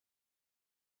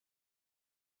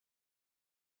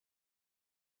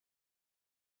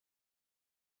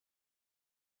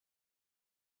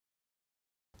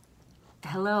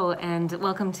Hello and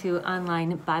welcome to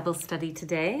online Bible study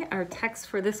today. Our texts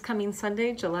for this coming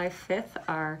Sunday, July 5th,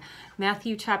 are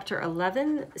Matthew chapter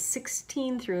 11,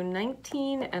 16 through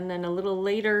 19, and then a little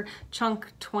later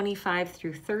chunk 25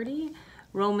 through 30.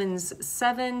 Romans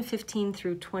 7, 15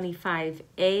 through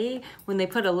 25a. When they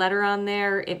put a letter on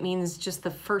there, it means just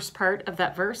the first part of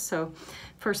that verse. So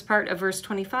first part of verse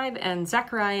 25, and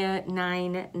Zechariah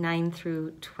 9, 9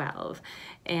 through 12.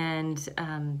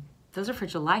 And those are for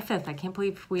July 5th. I can't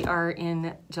believe we are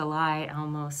in July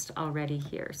almost already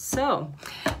here. So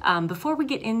before we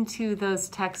get into those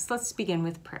texts, let's begin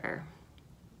with prayer.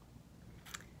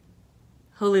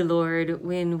 Holy Lord,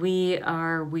 when we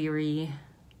are weary,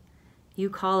 you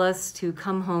call us to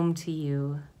come home to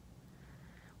you.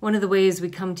 One of the ways we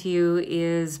come to you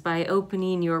is by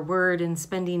opening your word and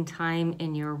spending time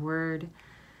in your word.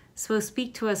 So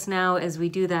speak to us now as we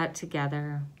do that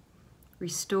together.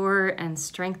 Restore and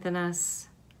strengthen us.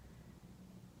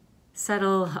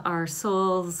 Settle our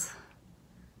souls.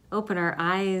 Open our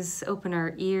eyes, open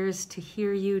our ears to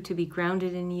hear you, to be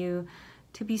grounded in you,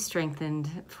 to be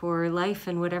strengthened for life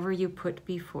and whatever you put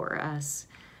before us.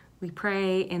 We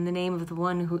pray in the name of the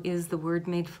one who is the Word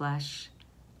made flesh.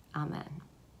 Amen.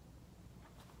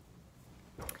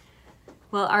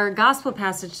 Well, our gospel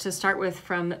passage to start with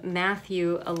from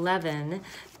Matthew 11,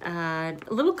 a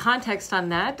little context on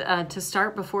that to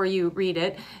start before you read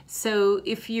it. So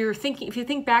if you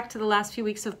think back to the last few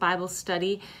weeks of Bible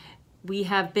study, we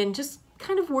have been just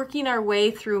kind of working our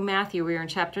way through Matthew. We were in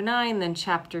chapter 9, then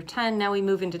chapter 10. Now we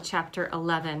move into chapter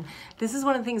 11. This is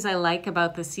one of the things I like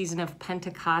about the season of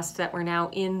Pentecost that we're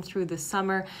now in through the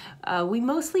summer. We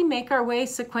mostly make our way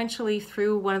sequentially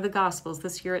through one of the Gospels.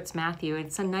 This year it's Matthew.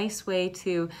 It's a nice way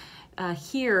to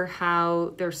hear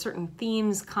how there are certain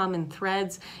themes, common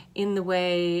threads in the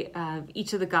way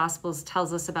each of the Gospels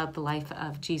tells us about the life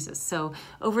of Jesus. So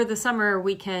over the summer,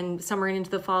 summer and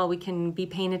into the fall, we can be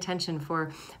paying attention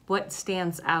for what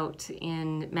stands out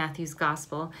in Matthew's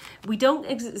Gospel. We don't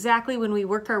exactly, when we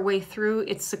work our way through,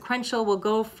 it's sequential. We'll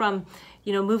go from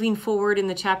moving forward in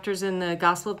the chapters in the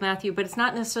Gospel of Matthew, but it's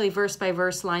not necessarily verse by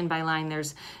verse, line by line.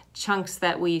 There's chunks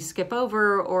that we skip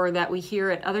over or that we hear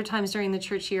at other times during the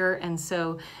church year, and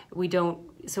so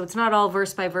it's not all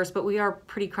verse by verse, but we are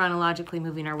pretty chronologically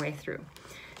moving our way through.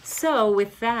 So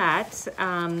with that,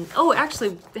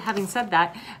 actually, having said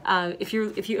that, if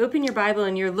you open your Bible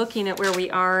and you're looking at where we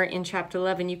are in chapter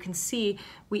 11, you can see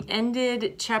we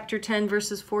ended chapter 10,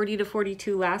 verses 40 to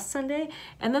 42 last Sunday,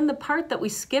 and then the part that we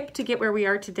skipped to get where we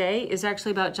are today is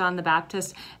actually about John the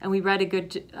Baptist, and we read a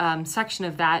good section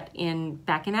of that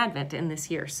back in Advent in this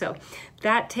year. So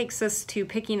that takes us to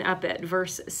picking up at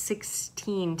verse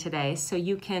 16 today. So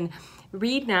you can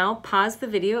read now, pause the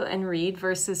video and read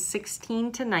verses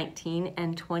 16 to 19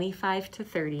 and 25 to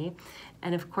 30.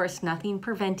 And of course, nothing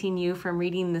preventing you from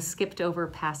reading the skipped over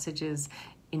passages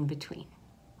in between.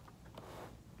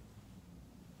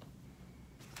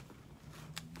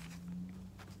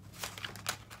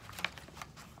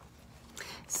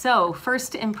 So,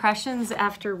 first impressions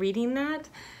after reading that.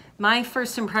 My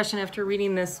first impression after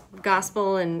reading this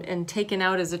gospel and taken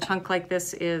out as a chunk like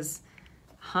this is,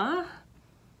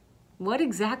 what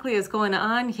exactly is going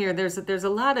on here? There's a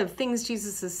lot of things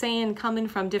Jesus is saying coming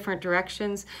from different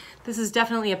directions. This is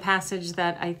definitely a passage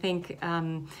that I think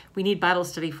we need Bible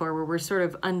study for, where we're sort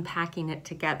of unpacking it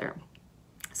together.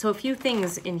 So a few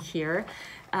things in here.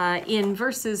 In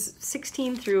verses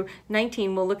 16 through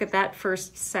 19, we'll look at that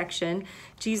first section.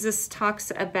 Jesus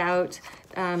talks about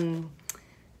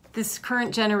this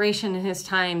current generation in his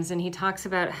times, and he talks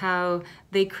about how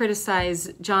they criticize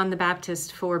John the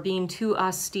Baptist for being too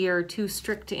austere, too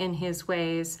strict in his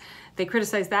ways. They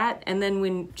criticize that, and then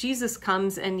when Jesus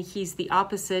comes and he's the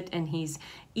opposite, and he's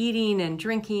eating and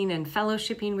drinking and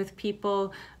fellowshipping with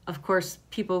people, of course,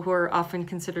 people who are often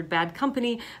considered bad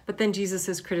company, but then Jesus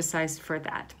is criticized for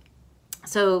that.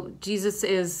 So Jesus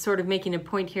is sort of making a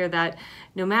point here that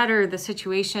no matter the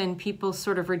situation, people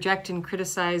sort of reject and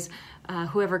criticize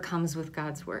whoever comes with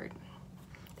God's word.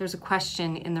 There's a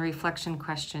question in the reflection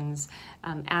questions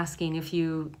asking if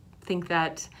you think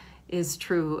that is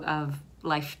true of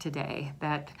life today,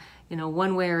 that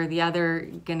one way or the other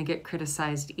going to get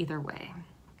criticized either way.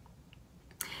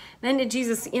 Then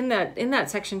Jesus, in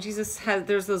that section,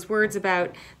 there's those words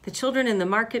about the children in the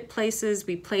marketplaces.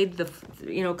 We played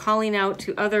calling out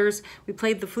to others. We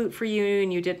played the flute for you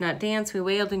and you did not dance. We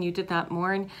wailed and you did not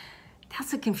mourn.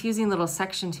 That's a confusing little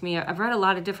section to me. I've read a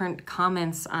lot of different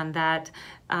comments on that.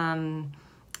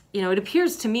 It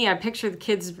appears to me, I picture the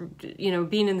kids,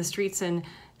 being in the streets and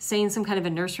saying some kind of a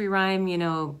nursery rhyme, you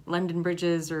know, London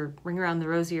Bridges or Ring Around the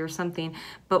Rosie or something.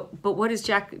 But what is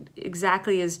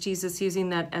exactly is Jesus using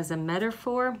that as a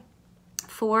metaphor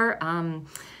for?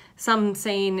 Some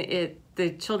saying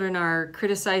the children are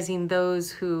criticizing their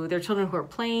children who are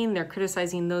playing, they're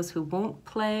criticizing those who won't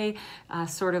play,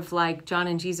 sort of like John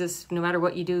and Jesus, no matter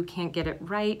what you do, can't get it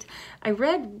right. I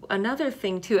read another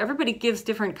thing too. Everybody gives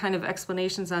different kind of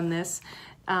explanations on this.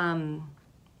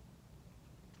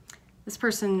 This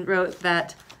person wrote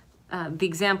that the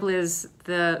example is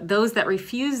those that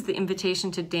refuse the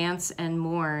invitation to dance and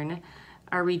mourn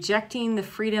are rejecting the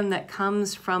freedom that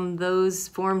comes from those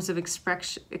forms of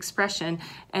expression,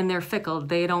 and they're fickle.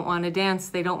 They don't want to dance,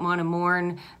 they don't want to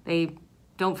mourn, they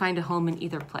don't find a home in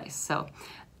either place. So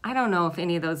I don't know if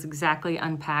any of those exactly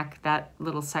unpack that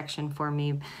little section for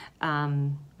me,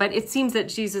 but it seems that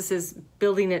Jesus is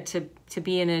building it to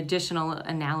be an additional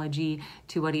analogy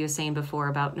to what he was saying before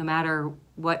about no matter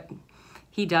what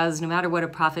he does, no matter what a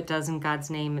prophet does in God's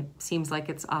name, it seems like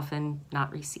it's often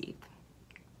not received.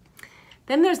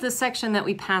 Then there's the section that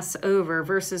we pass over,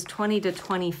 verses 20 to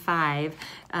 25.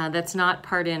 That's not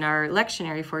part in our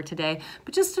lectionary for today.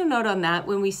 But just a note on that,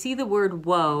 when we see the word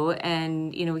woe,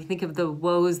 and we think of the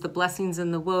woes, the blessings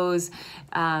and the woes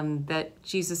that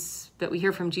we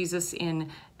hear from Jesus in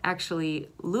actually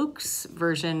Luke's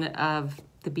version of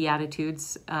the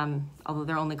Beatitudes, although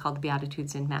they're only called the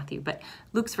Beatitudes in Matthew, but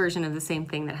Luke's version of the same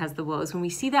thing that has the woes. When we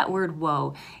see that word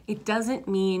woe, it doesn't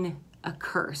mean a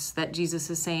curse that Jesus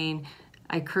is saying,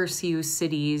 I curse you,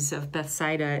 cities of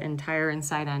Bethsaida and Tyre and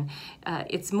Sidon.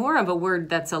 It's more of a word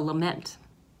that's a lament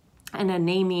and a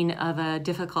naming of a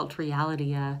difficult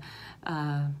reality.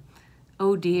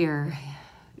 Oh dear,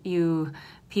 you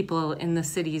people in the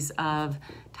cities of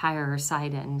Tyre or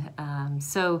Sidon.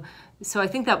 So I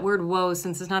think that word woe,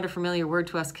 since it's not a familiar word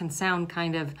to us, can sound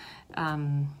kind of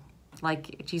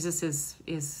like Jesus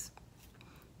is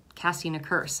casting a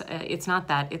curse. It's not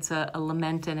that. It's a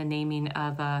lament and a naming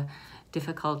of a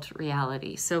difficult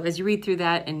reality. So as you read through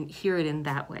that and hear it in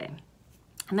that way.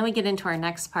 And then we get into our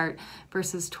next part,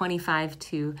 verses 25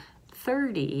 to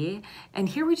 30. And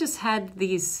here we just had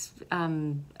these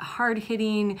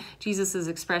hard-hitting, Jesus is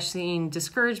expressing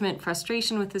discouragement,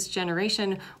 frustration with this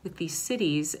generation, with these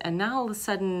cities. And now all of a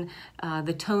sudden,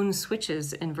 the tone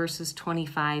switches in verses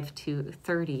 25 to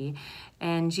 30.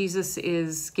 And Jesus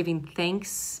is giving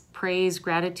thanks, praise,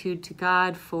 gratitude to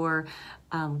God for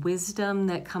wisdom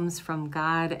that comes from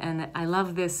God. And I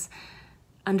love this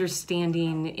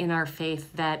understanding in our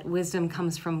faith that wisdom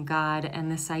comes from God,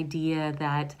 and this idea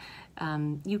that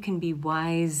you can be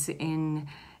wise in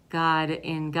God,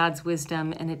 in God's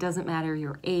wisdom, and it doesn't matter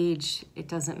your age, it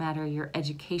doesn't matter your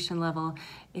education level,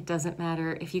 it doesn't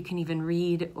matter if you can even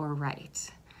read or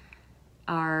write.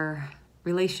 Our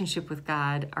relationship with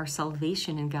God, our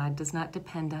salvation in God does not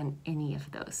depend on any of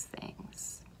those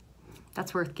things.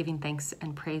 That's worth giving thanks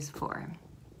and praise for.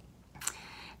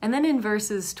 And then in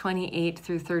verses 28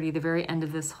 through 30, the very end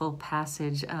of this whole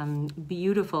passage,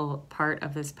 beautiful part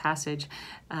of this passage,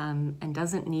 and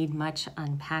doesn't need much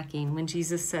unpacking. When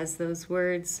Jesus says those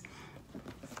words,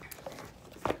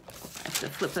 I have to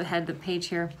flip ahead the page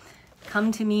here.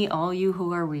 Come to me, all you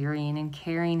who are wearying and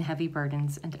carrying heavy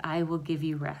burdens, and I will give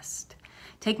you rest.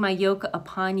 Take my yoke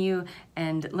upon you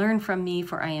and learn from me,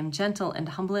 for I am gentle and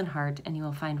humble in heart, and you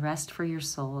will find rest for your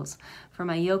souls. For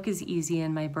my yoke is easy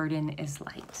and my burden is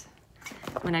light.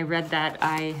 When I read that,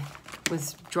 I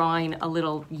was drawing a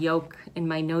little yoke in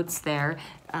my notes there.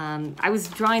 I was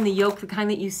drawing the yoke, the kind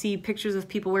that you see pictures of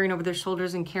people wearing over their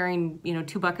shoulders and carrying,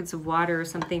 2 buckets of water or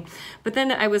something. But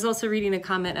then I was also reading a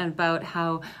comment about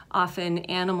how often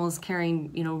animals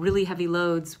carrying, really heavy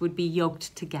loads would be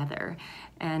yoked together.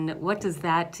 And what does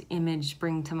that image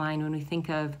bring to mind when we think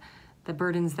of the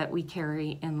burdens that we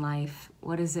carry in life?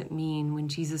 What does it mean when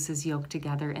Jesus is yoked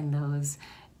together in those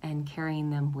and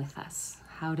carrying them with us?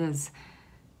 How does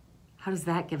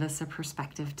that give us a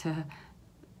perspective to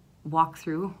walk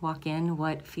in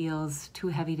what feels too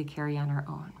heavy to carry on our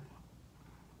own?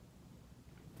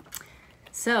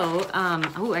 So,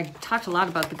 I talked a lot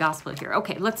about the gospel here.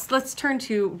 Okay, let's turn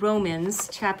to Romans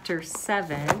chapter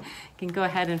 7. You can go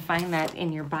ahead and find that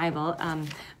in your Bible.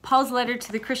 Paul's letter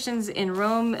to the Christians in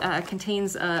Rome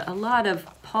contains a lot of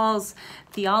Paul's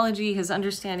theology, his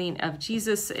understanding of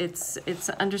Jesus. It's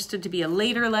understood to be a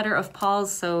later letter of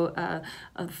Paul's, so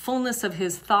a fullness of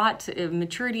his thought, a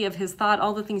maturity of his thought,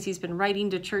 all the things he's been writing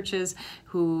to churches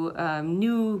who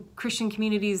new Christian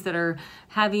communities that are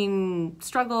having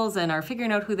struggles and are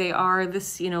figuring out who they are.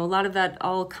 This, a lot of that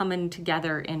all coming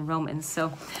together in Romans.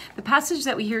 So the passage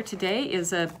that we hear today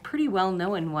is a pretty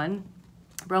well-known one.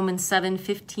 Romans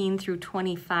 7:15 through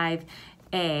 25.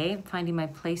 A, finding my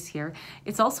place here.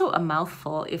 It's also a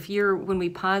mouthful. When we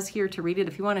pause here to read it,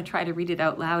 if you want to try to read it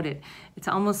out loud, it's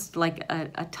almost like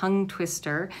a tongue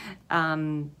twister,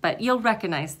 but you'll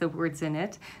recognize the words in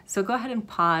it. So go ahead and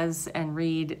pause and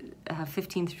read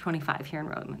 15 through 25 here in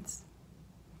Romans.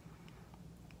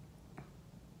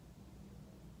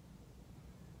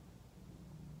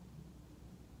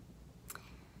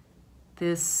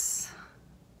 This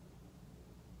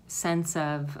sense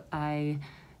of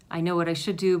I know what I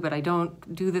should do, but I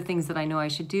don't do the things that I know I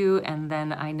should do, and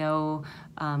then I know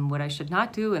what I should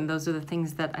not do, and those are the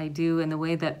things that I do. And the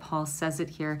way that Paul says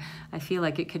it here, I feel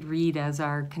like it could read as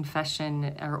our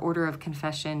confession, our order of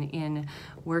confession in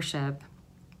worship.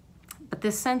 But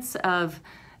this sense of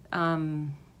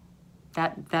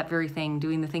that very thing,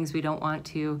 doing the things we don't want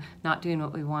to, not doing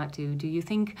what we want to. Do you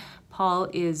think Paul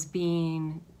is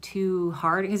being too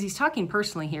hard? Because he's talking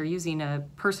personally here, using a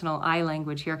personal I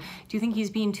language here. Do you think he's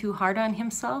being too hard on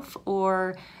himself,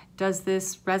 or does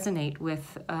this resonate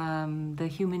with the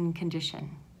human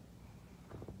condition?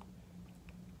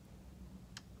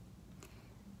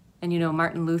 And you know,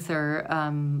 Martin Luther,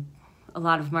 a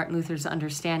lot of Martin Luther's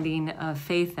understanding of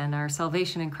faith and our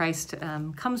salvation in Christ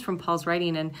comes from Paul's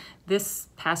writing, and this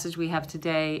passage we have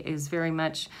today is very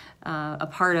much a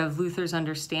part of Luther's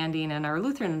understanding and our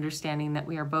Lutheran understanding that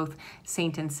we are both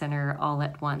saint and sinner all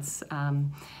at once,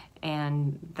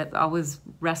 and that always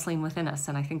wrestling within us,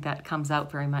 and I think that comes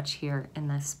out very much here in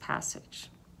this passage.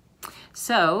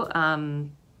 So,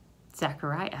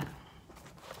 Zechariah.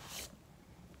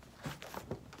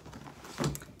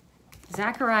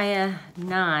 Zechariah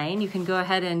 9, you can go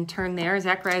ahead and turn there.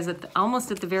 Zechariah is almost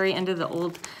at the very end of the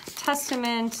Old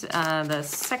Testament, the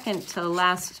second to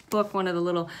last book, one of the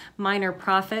little minor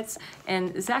prophets.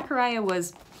 And Zechariah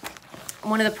was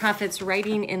one of the prophets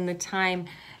writing in the time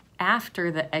after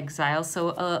the exile. So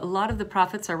a lot of the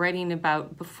prophets are writing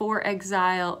about before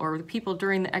exile, or the people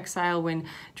during the exile when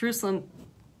Jerusalem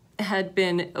had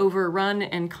been overrun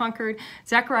and conquered.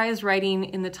 Zechariah is writing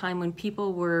in the time when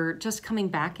people were just coming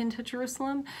back into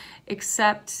Jerusalem,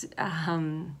 except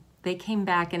they came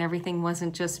back and everything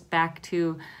wasn't just back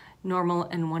to normal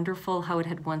and wonderful how it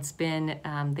had once been.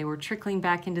 They were trickling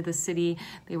back into the city.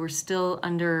 They were still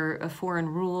under a foreign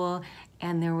rule,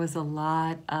 and there was a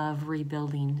lot of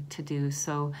rebuilding to do.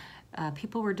 So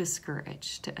people were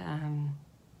discouraged.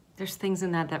 There's things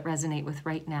in that resonate with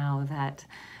right now that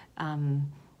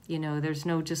you know, there's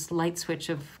no just light switch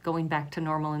of going back to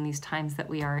normal in these times that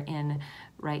we are in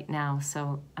right now.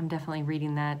 So I'm definitely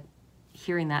reading that,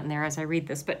 hearing that in there as I read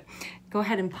this. But go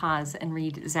ahead and pause and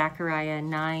read Zechariah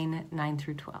 9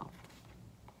 through 12.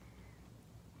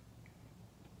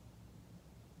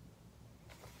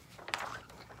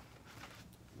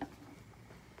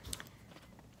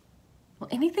 Well,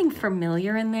 anything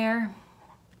familiar in there?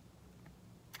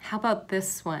 How about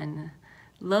this one?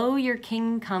 Lo, your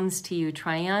king comes to you,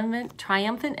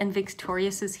 triumphant and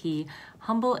victorious is he,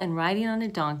 humble and riding on a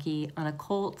donkey, on a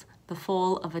colt, the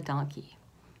foal of a donkey.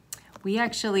 We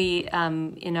actually,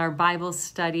 in our Bible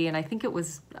study, and I think it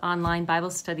was online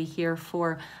Bible study here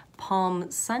for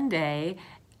Palm Sunday,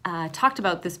 talked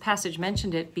about this passage,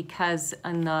 mentioned it, because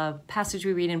in the passage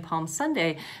we read in Palm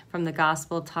Sunday from the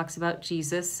Gospel, talks about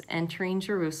Jesus entering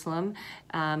Jerusalem,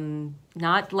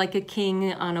 not like a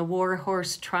king on a war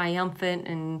horse, triumphant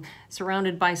and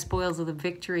surrounded by spoils of the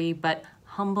victory, but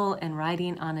humble and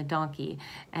riding on a donkey.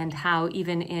 And how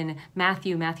even in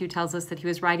Matthew tells us that he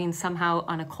was riding somehow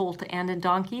on a colt and a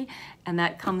donkey, and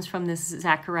that comes from this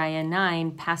Zechariah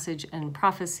 9 passage and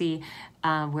prophecy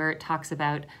where it talks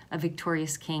about a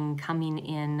victorious king coming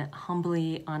in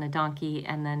humbly on a donkey,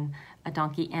 and then a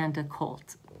donkey and a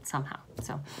colt somehow.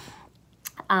 So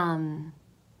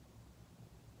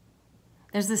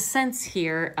there's this sense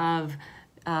here of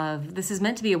this is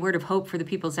meant to be a word of hope for the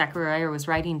people Zechariah was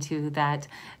writing to, that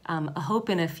a hope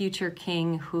in a future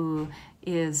king who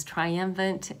is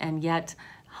triumphant and yet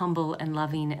humble and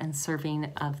loving and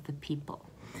serving of the people.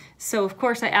 So, of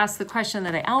course, I ask the question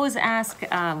that I always ask,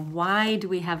 why do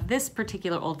we have this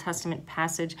particular Old Testament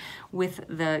passage with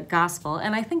the gospel?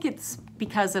 And I think it's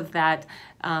because of that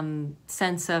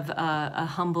sense of a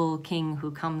humble king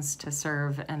who comes to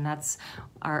serve, and that's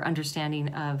our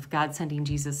understanding of God sending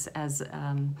Jesus as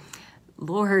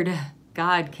Lord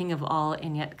God, King of all,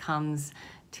 and yet comes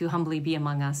to humbly be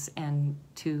among us and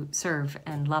to serve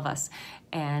and love us.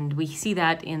 And we see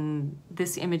that in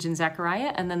this image in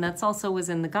Zechariah, and then that's also was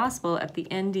in the gospel at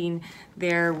the ending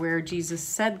there where Jesus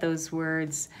said those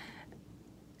words,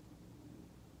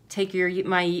 take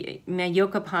my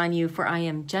yoke upon you, for I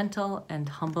am gentle and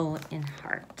humble in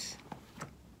heart.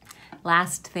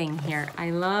 Last thing here,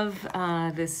 I love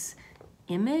this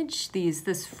image,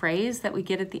 this phrase that we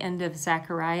get at the end of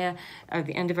Zechariah, or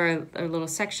the end of our little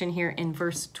section here in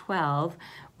verse 12,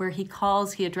 where he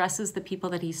addresses the people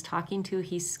that he's talking to.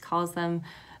 He calls them,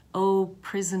 "Oh,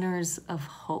 prisoners of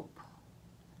hope."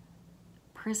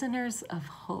 Prisoners of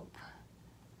hope.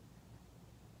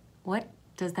 What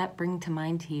does that bring to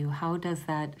mind to you? How does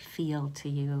that feel to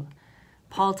you?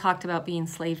 Paul talked about being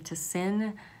slave to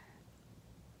sin.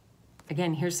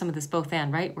 Again, here's some of this both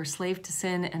and, right? We're slave to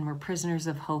sin and we're prisoners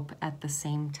of hope at the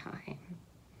same time.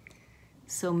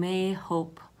 So may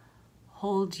hope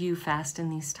hold you fast in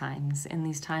these times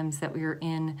that we are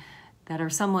in, that are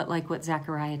somewhat like what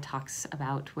Zechariah talks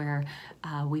about, where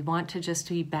we want to just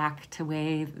be back to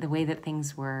the way that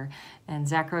things were. And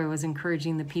Zechariah was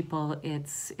encouraging the people,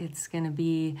 it's going to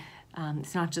be,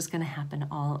 it's not just going to happen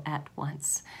all at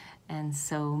once. And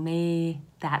so may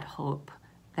that hope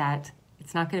that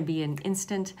it's not going to be an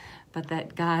instant, but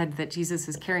that Jesus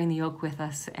is carrying the yoke with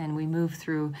us and we move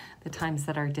through the times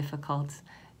that are difficult,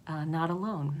 not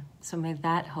alone. So may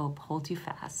that hope hold you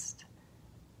fast.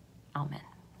 Amen.